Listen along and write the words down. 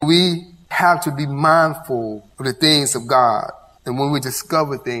we have to be mindful of the things of God and when we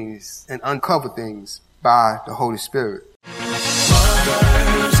discover things and uncover things by the Holy Spirit.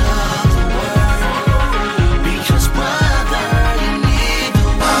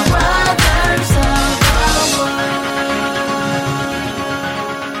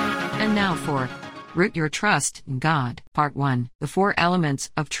 And now for Root Your Trust in God, Part 1, the 4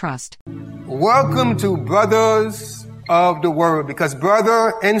 elements of trust. Welcome to Brothers of the Word, because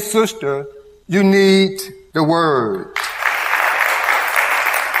brother and sister, you need the Word.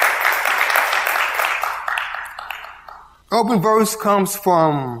 Open verse comes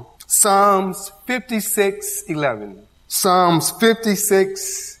from Psalms 56:11. Psalms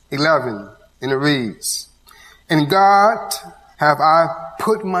 56:11, and it reads, "In God have I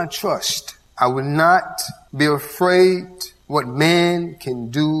put my trust. I will not be afraid what man can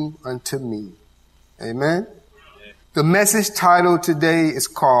do unto me." Amen. The message title today is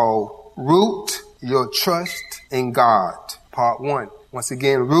called Root Your Trust in God, Part 1. Once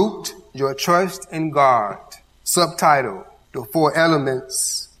again, Root Your Trust in God. Subtitle, The 4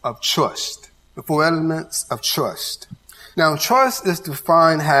 Elements of Trust. The 4 Elements of Trust. Now, trust is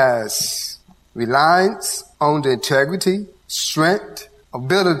defined as reliance on the integrity, strength,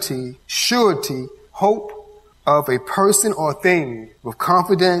 ability, surety, hope of a person or thing with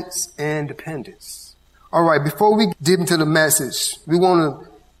confidence and dependence. All right, before we dig into the message, we want to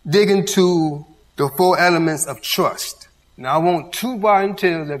dig into the 4 elements of trust. Now, I want 2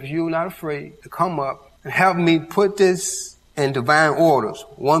 volunteers, if you're not afraid, to come up and help me put this in divine orders,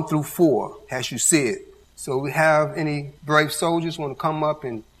 1 through 4, as you see it. So we have any brave soldiers want to come up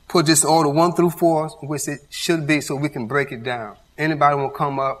and put this order 1 through 4, which it should be, so we can break it down. Anybody want to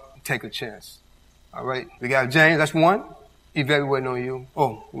come up and take a chance? All right. We got James, that's 1. Yvette, waiting on you.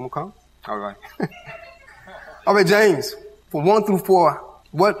 Oh, you want to come? All right. All right, James, for 1 through 4,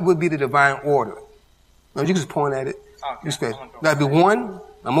 what would be the divine order? Now, you can just point at it. Okay. That'd be 1.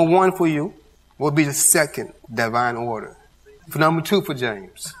 Number 1 for you. What would be the second divine order? For number 2 for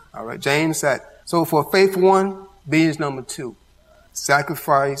James. All right, James said. So for faith 1, B is number 2.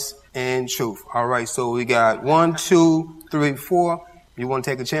 Sacrifice and truth. All right, so we got 1, 2, 3, 4. You want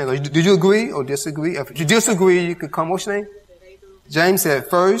to take a chance? Did you agree or disagree? If you disagree, you can come. What's your name? James said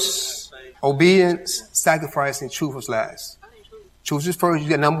first, obedience, sacrifice, and truth was last. Truth is first. You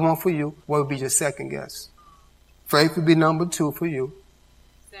got number 1 for you. What would be your second guess? Faith would be number 2 for you.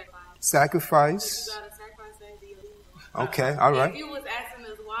 Sacrifice. Okay, all right. If you was asking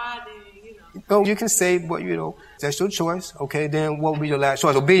us why, then, No, you can say, but that's your choice. Okay, then what would be your last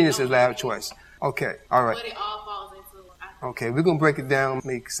choice? Obedience is last choice. Okay, all right. But it all falls into Okay, we're going to break it down,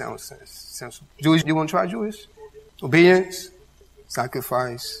 make sound sense. Jewish, you want to try Jewish? Obedience,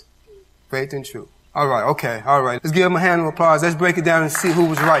 sacrifice, faith, and truth. All right, okay, all right. Let's give them a hand of applause. Let's break it down and see who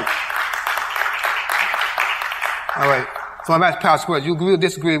was right. All right. So I'm asking Pastor, you agree or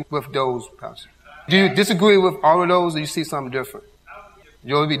disagree with those, Pastor? Do you disagree with all of those, or you see something different?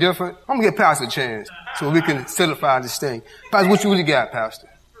 You want to be different? I'm going to give Pastor a chance so we can solidify this thing. Pastor, what you really got, Pastor?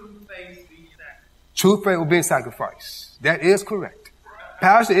 Truth, faith, obedience, sacrifice. That is correct.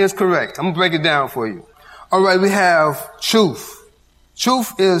 Pastor is correct. I'm going to break it down for you. All right, we have truth.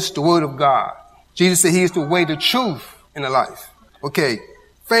 Truth is the word of God. Jesus said he is the way, the truth, and the life. Okay,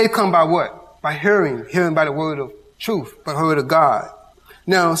 faith come by what? By hearing by the word of truth, by the word of God.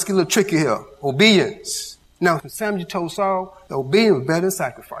 Now, let's get a little tricky here. Obedience. Now, Samuel told Saul, the obedience was better than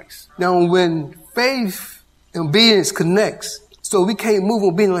sacrifice. Now, when faith and obedience connects, so we can't move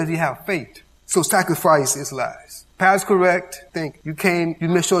obedience unless we have faith. So sacrifice is last. Pastor correct. Think you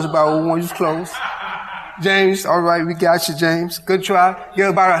missed yours about 1, you was close. James, all right, we got you, James. Good try. Give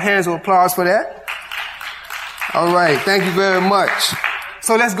everybody a hands of applause for that. All right, thank you very much.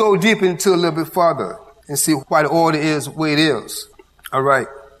 So let's go deep into a little bit further and see why the order is the way it is. All right.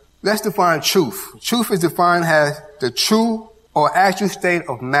 Let's define truth. Truth is defined as the true or actual state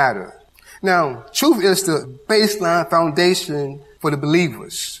of matter. Now, truth is the baseline foundation for the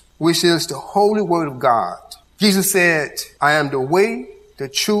believers, which is the holy word of God. Jesus said, I am the way, the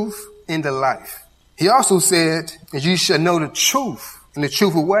truth, and the life. He also said, and you shall know the truth, and the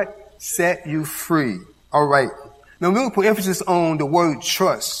truth will what? Set you free. All right. Now, we're going to put emphasis on the word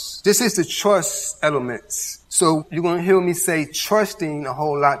trust. This is the trust elements. So you're going to hear me say trusting a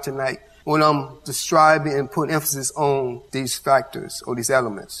whole lot tonight when I'm describing and putting emphasis on these factors or these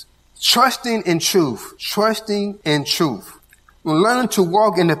elements. Trusting in truth. Trusting in truth. When learning to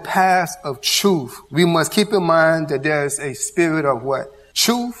walk in the path of truth, we must keep in mind that there's a spirit of what?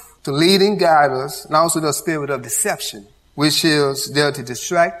 Truth to lead and guide us, and also the spirit of deception, which is there to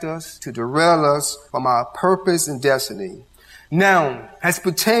distract us, to derail us from our purpose and destiny. Now, as it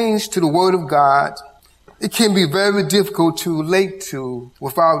pertains to the Word of God, it can be very difficult to relate to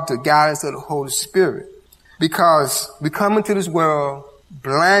without the guidance of the Holy Spirit, because we come into this world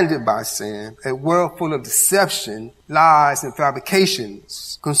blinded by sin, a world full of deception, lies, and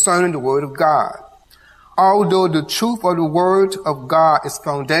fabrications concerning the Word of God. Although the truth of the Word of God is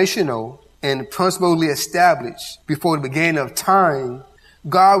foundational and principally established before the beginning of time,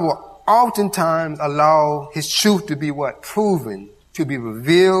 God will oftentimes allow His truth to be proven, to be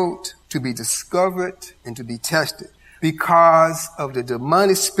revealed, to be discovered, and to be tested, because of the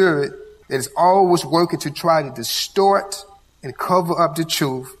demonic spirit that is always working to try to distort and cover up the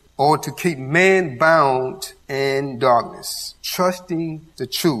truth, or to keep man bound in darkness, trusting the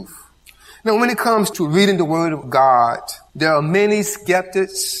truth. Now, when it comes to reading the Word of God, there are many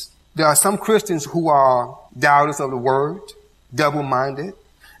skeptics. There are some Christians who are doubters of the Word, double-minded,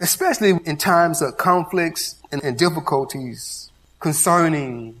 especially in times of conflicts and difficulties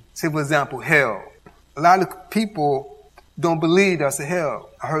concerning, say, for example, hell. A lot of people don't believe there's a hell.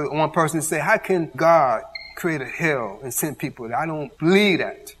 I heard one person say, how can God create a hell and send people there? I don't believe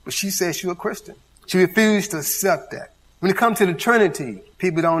that. But she said she's a Christian. She refused to accept that. When it comes to the Trinity,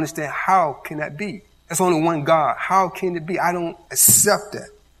 people don't understand, how can that be? There's only one God. How can it be? I don't accept that.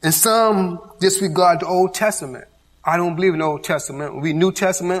 And some disregard the Old Testament. I don't believe in the Old Testament. When we read New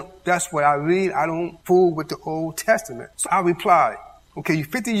Testament, that's what I read. I don't fool with the Old Testament. So I replied, okay, you're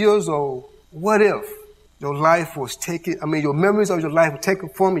 50 years old. What if your life was taken, your memories of your life were taken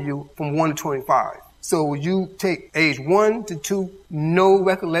from you from 1 to 25? So you take age 1 to 2, no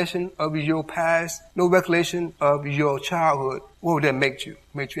recollection of your past, no recollection of your childhood. What would that make you?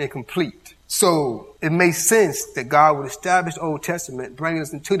 Make you incomplete. So it makes sense that God would establish the Old Testament, bring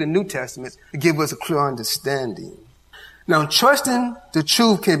us into the New Testament to give us a clear understanding. Now, trusting the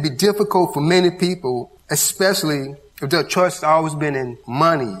truth can be difficult for many people, especially if their trust has always been in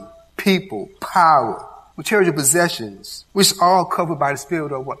money, people, power, material possessions, which are all covered by the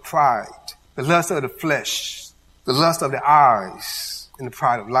spirit of pride, the lust of the flesh, the lust of the eyes, and the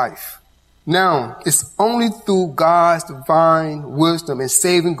pride of life. Now, it's only through God's divine wisdom and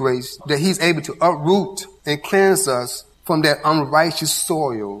saving grace that He's able to uproot and cleanse us from that unrighteous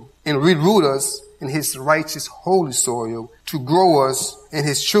soil and reroot us in His righteous holy soil to grow us in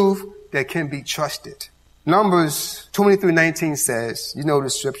His truth that can be trusted. Numbers 23:19 says, you know the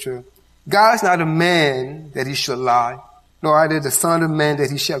scripture, God is not a man that He should lie, nor are the son of man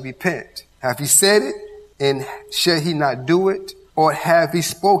that He shall repent. Have He said it, and shall He not do it? Or have He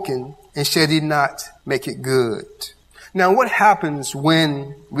spoken, and shall He not make it good? Now, what happens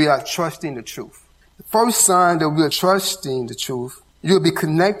when we are trusting the truth? The first sign that we are trusting the truth, you'll be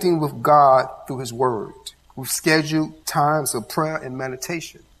connecting with God through His Word, with scheduled times of prayer and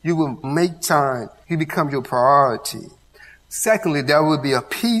meditation. You will make time. He becomes your priority. Secondly, there will be a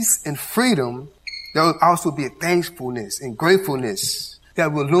peace and freedom. There will also be a thankfulness and gratefulness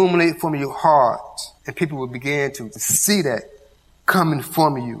that will illuminate from your heart, and people will begin to see that coming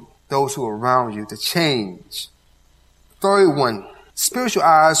from you, those who are around you, to change. Third one, spiritual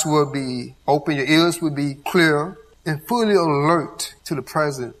eyes will be open, your ears will be clear and fully alert to the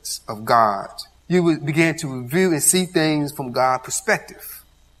presence of God. You will begin to review and see things from God's perspective.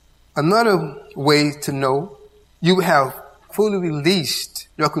 Another way to know, you have fully released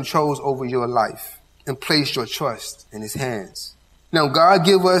your controls over your life and placed your trust in His hands. Now, God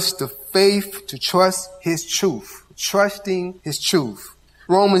give us the faith to trust His truth, trusting His truth.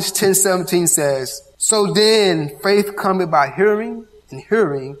 Romans 10:17 says, so then faith cometh by hearing, and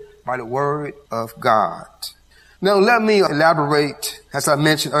hearing by the word of God. Now, let me elaborate, as I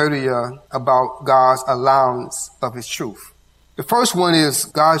mentioned earlier, about God's allowance of His truth. The first one is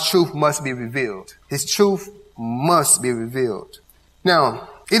God's truth must be revealed. His truth must be revealed. Now,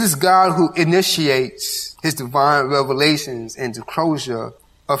 it is God who initiates His divine revelations and disclosure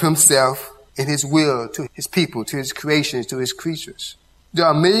of Himself and His will to His people, to His creations, to His creatures. There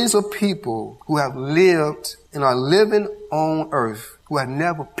are millions of people who have lived and are living on earth who have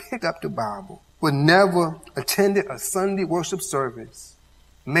never picked up the Bible, who never attended a Sunday worship service,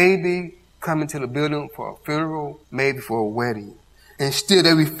 maybe coming to the building for a funeral, maybe for a wedding, and still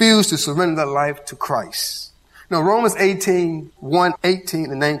they refuse to surrender their life to Christ. Now, Romans 18:18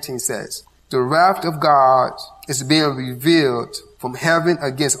 and 19 says, the wrath of God is being revealed from heaven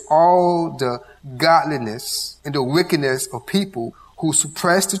against all the godliness and the wickedness of people who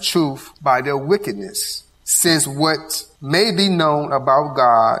suppress the truth by their wickedness, since what may be known about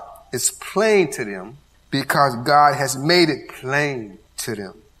God is plain to them because God has made it plain to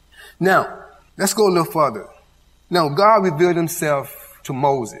them. Now, let's go a little further. Now, God revealed Himself to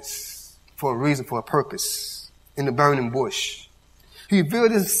Moses for a reason, for a purpose. in the burning bush. He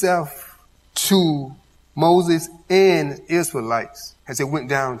revealed himself to Moses and Israelites as they went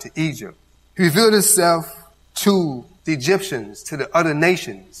down to Egypt. He revealed himself to the Egyptians, to the other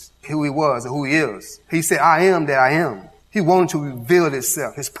nations, who he was and who he is. He said, I am that I am. He wanted to reveal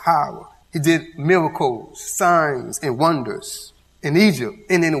himself, his power. He did miracles, signs, and wonders in Egypt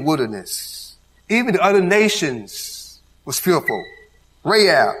and in the wilderness. Even the other nations was fearful.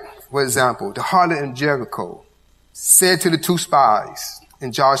 Rahab, for example, the harlot in Jericho, said to the two spies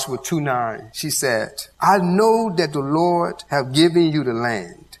in Joshua 2:9, she said, I know that the Lord have given you the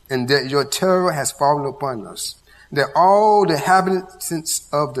land, and that your terror has fallen upon us, that all the inhabitants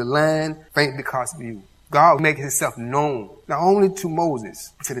of the land faint because of you. God making himself known, not only to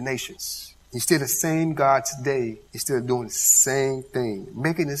Moses, but to the nations. He's still the same God today. He's still doing the same thing,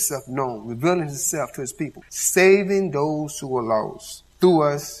 making himself known, revealing himself to his people, saving those who are lost through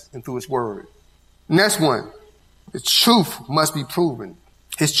us and through his word. Next one, the truth must be proven.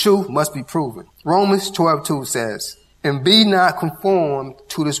 His truth must be proven. Romans 12:2 says, and be not conformed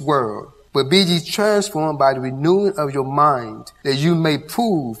to this world, but be ye transformed by the renewing of your mind, that you may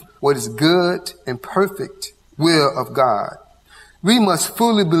prove what is good and perfect will of God. We must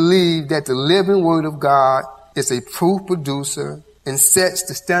fully believe that the living word of God is a proof producer and sets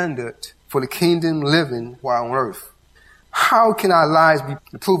the standard for the kingdom living while on earth. How can our lives be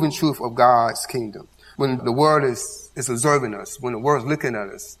the proven truth of God's kingdom when the world is observing us, when the world's looking at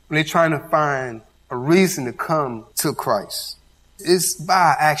us, when they're trying to find a reason to come to Christ? It's by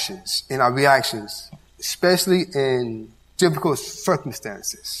our actions and our reactions, especially in difficult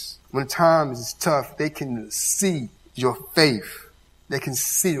circumstances. When times is tough, they can see your faith. They can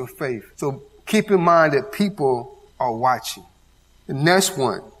see your faith. So keep in mind that people are watching. The next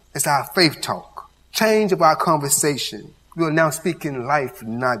one is our faith talk. Change of our conversation. We are now speaking life,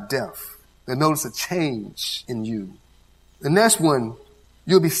 not death. You'll notice a change in you. The next one,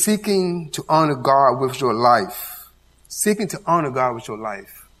 you'll be seeking to honor God with your life. Seeking to honor God with your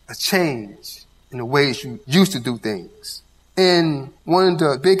life. A change in the ways you used to do things. And one of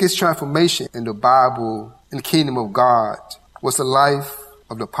the biggest transformations in the Bible, in the kingdom of God, was the life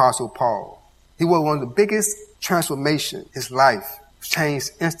of the Apostle Paul. He was one of the biggest transformations. His life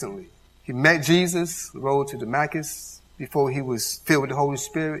changed instantly. He met Jesus, the road to Damascus, before he was filled with the Holy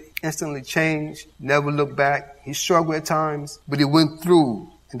Spirit. Instantly changed, never looked back. He struggled at times, but he went through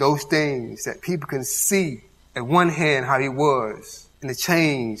those things that people can see at one hand how he was, and the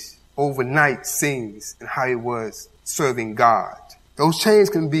change overnight scenes and how he was serving God. Those changes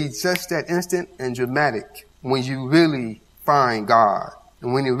can be just that instant and dramatic when you really find God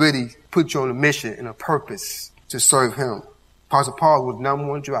and when he really put you on a mission and a purpose to serve him. Apostle Paul was the number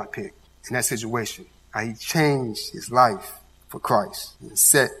one drop pick in that situation. How he changed his life for Christ and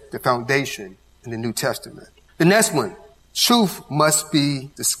set the foundation in the New Testament. The next one, truth must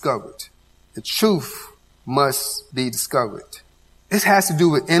be discovered. The truth must be discovered. This has to do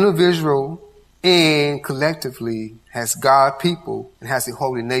with individual and collectively as God people and as a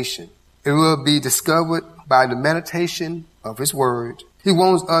holy nation. It will be discovered by the meditation of his word. He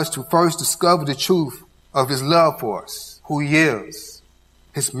wants us to first discover the truth of his love for us, who he is,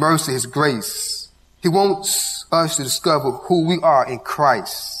 his mercy, his grace. He wants us to discover who we are in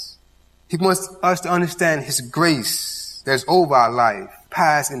Christ. He wants us to understand his grace that's over our life,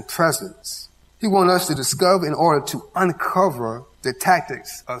 past and present. He wants us to discover in order to uncover the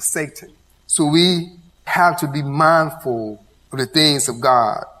tactics of Satan. So we have to be mindful of the things of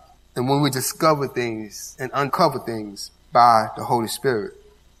God. And when we discover things and uncover things by the Holy Spirit.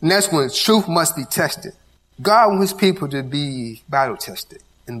 Next one, truth must be tested. God wants his people to be battle tested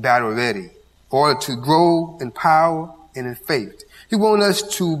and battle ready in order to grow in power and in faith. He wants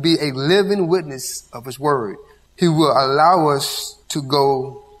us to be a living witness of his word. He will allow us to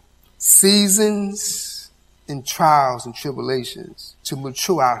go seasons and trials and tribulations to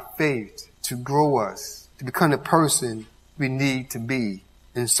mature our faith, to grow us, to become the person we need to be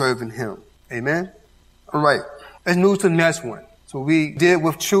in serving him. Amen? All right. Let's move to the next one. So we did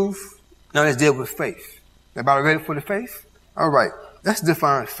with truth. Now let's deal with faith. Everybody ready for the faith? All right. Let's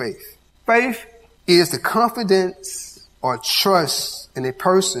define faith. Faith is the confidence or trust in a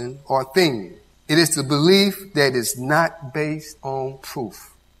person or thing. It is the belief that is not based on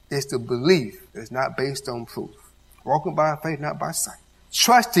proof. It's the belief that's not based on proof. Walking by faith, not by sight.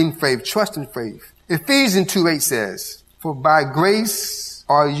 Trusting faith, trusting faith. Ephesians 2:8 says, for by grace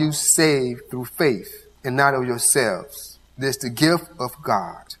are you saved through faith, and not of yourselves. This is the gift of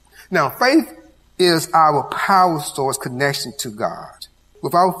God. Now, faith is our power source connection to God.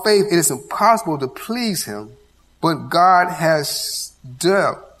 Without faith, it is impossible to please him, but God has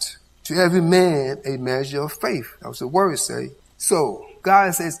dealt to to every man a measure of faith. That was the word say. So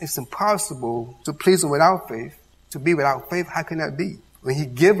God says it's impossible to please him without faith. To be without faith, how can that be? When he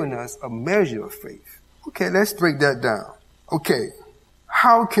given us a measure of faith. Okay, let's break that down. Okay,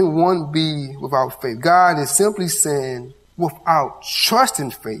 how can one be without faith? God is simply saying without trust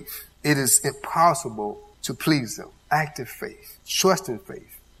in faith, it is impossible to please him. Active faith, trust in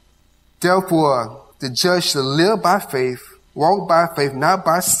faith. Therefore, the just shall live by faith, walk by faith, not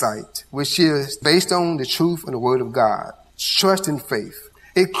by sight, which is based on the truth and the word of God. Trust in faith.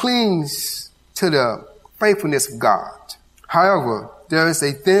 It clings to the faithfulness of God. However, there is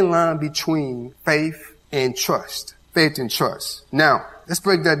a thin line between faith and trust. Faith and trust. Now, let's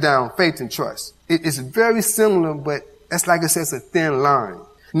break that down. Faith and trust. It is very similar, but that's like I said, it's a thin line.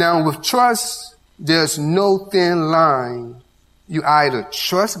 Now, with trust, there's no thin line. You either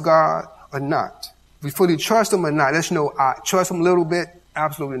trust God or not. If you fully trust him or not, there's no, I trust him a little bit.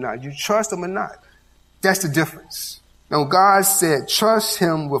 Absolutely not. You trust him or not. That's the difference. Now, God said, trust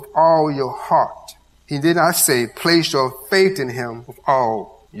him with all your heart. He did not say, place your faith in him with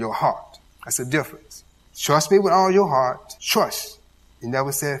all your heart. That's the difference. Trust me with all your heart. Trust. He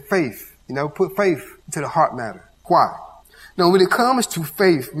never said faith. He never put faith into the heart matter. Why? Now, when it comes to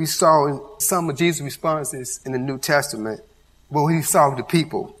faith, we saw in some of Jesus' responses in the New Testament, well, he saw the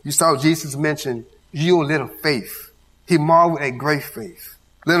people. You saw Jesus mention, your little faith. He marveled at great faith.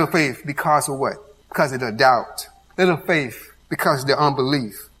 Little faith because of what? Because of their doubt. Little faith because of their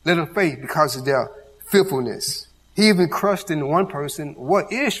unbelief. Little faith because of their fearfulness. He even crushed in one person,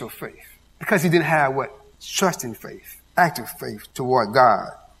 what is your faith? Because he didn't have what? Trust in faith, active faith toward God.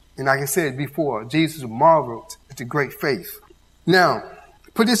 And like I said before, Jesus marveled at the great faith. Now,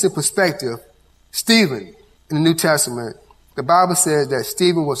 put this in perspective. Stephen, in the New Testament, the Bible says that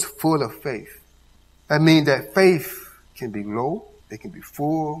Stephen was full of faith. That means that faith can be low, it can be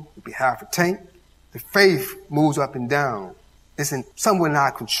full, it can be half a tank. The faith moves up and down. It's in somewhere in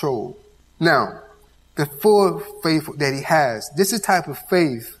our control. Now, the full faith that he has, this is the type of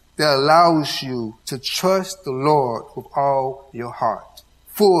faith that allows you to trust the Lord with all your heart.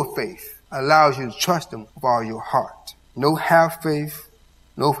 Full faith allows you to trust him with all your heart. No half faith,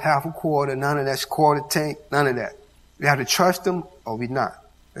 no half a quarter, none of that quarter tank, none of that. We have to trust him or we not.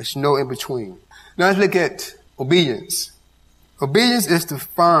 There's no in between. Now let's look at obedience. Obedience is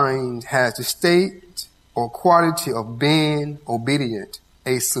defined as the state or quality of being obedient,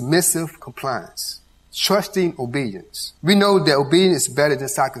 a submissive compliance. Trusting obedience. We know that obedience is better than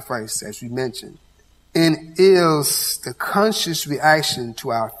sacrifice, as we mentioned, and is the conscious reaction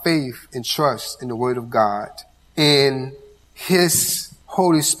to our faith and trust in the Word of God and His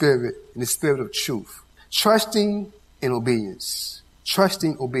Holy Spirit and the Spirit of truth. Trusting in obedience.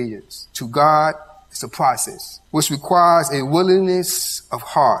 Trusting obedience to God is a process which requires a willingness of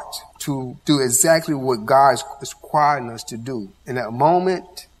heart to do exactly what God is requiring us to do in that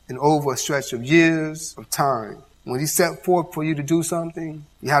moment and over a stretch of years of time. When he set forth for you to do something,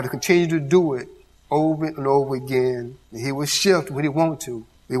 you have to continue to do it over and over again. And he will shift when he wants to.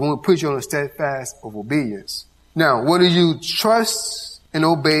 He won't put you on a steadfast of obedience. Now, whether you trust and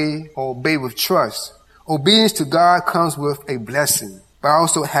obey or obey with trust, obedience to God comes with a blessing, but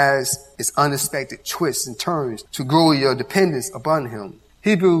also has its unexpected twists and turns to grow your dependence upon him.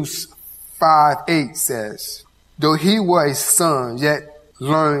 Hebrews 5:8 says, though he was a son, yet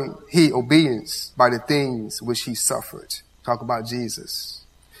learned he obedience by the things which he suffered. Talk about Jesus.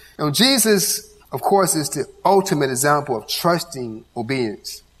 Now, Jesus, of course, is the ultimate example of trusting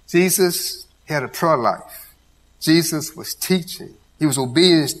obedience. Jesus had a prayer life. Jesus was teaching. He was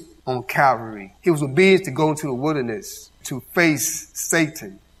obedient on Calvary. He was obedient to go into the wilderness to face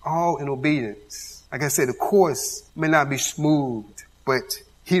Satan, all in obedience. Like I said, the course may not be smooth, but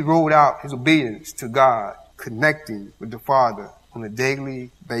he rolled out his obedience to God, connecting with the Father on a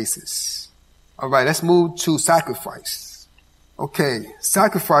daily basis. All right, let's move to sacrifice. Okay,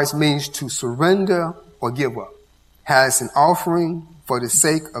 sacrifice means to surrender or give up. Has an offering for the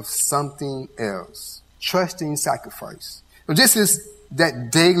sake of something else. Trusting sacrifice. Now, this is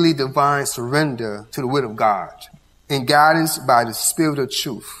that daily divine surrender to the will of God and guidance by the Spirit of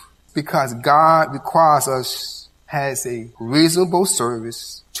truth. Because God requires us as a reasonable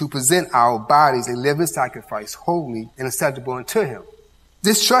service to present our bodies a living sacrifice, holy and acceptable unto him.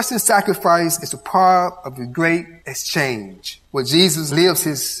 This trust and sacrifice is a part of the great exchange, where Jesus lives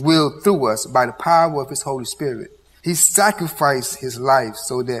his will through us by the power of his Holy Spirit. He sacrificed his life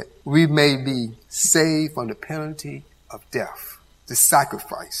so that we may be saved from the penalty of death. The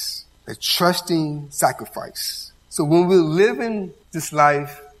sacrifice, the trusting sacrifice. So when we're living this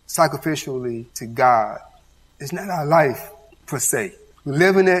life sacrificially to God, it's not our life per se. We're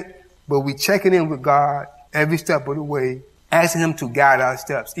living it, but we checking in with God every step of the way, asking him to guide our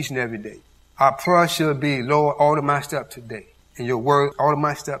steps each and every day. Our prayer should be, Lord, order my step today. And your word, order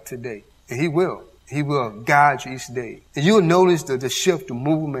my step today. And he will. He will guide you each day. And you'll notice the shift, the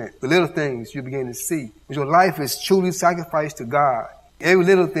movement, the little things you begin to see. When your life is truly sacrificed to God, every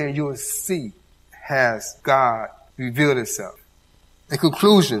little thing you'll see has God revealed itself. In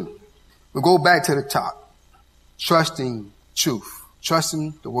conclusion, we'll go back to the top. Trusting truth.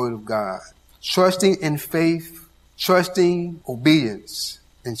 Trusting the word of God. Trusting in faith. Trusting obedience.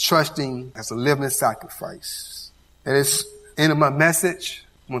 And trusting as a living sacrifice. That is the end of my message.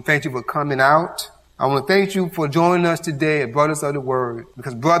 I want to thank you for coming out. I want to thank you for joining us today at Brothers of the Word.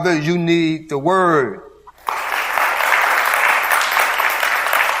 Because, brother, you need the Word.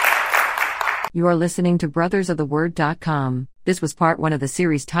 You are listening to brothersoftheword.com. This was part 1 of the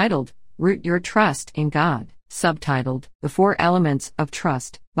series titled, Root Your Trust in God, subtitled, The 4 Elements of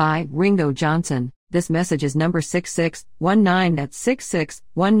Trust, by Ringo Johnson. This message is number 6619. That's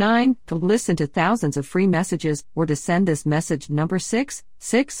 6619. To listen to thousands of free messages or to send this message number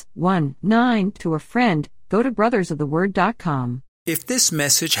 6619 to a friend, go to brothersoftheword.com. If this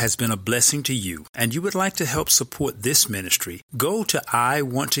message has been a blessing to you and you would like to help support this ministry, go to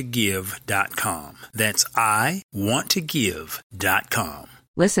iwanttogive.com. That's iwanttogive.com.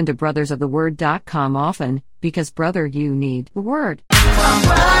 Listen to brothersoftheword.com often, because brother, you need the word.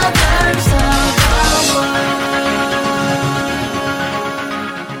 Brothers of the Word.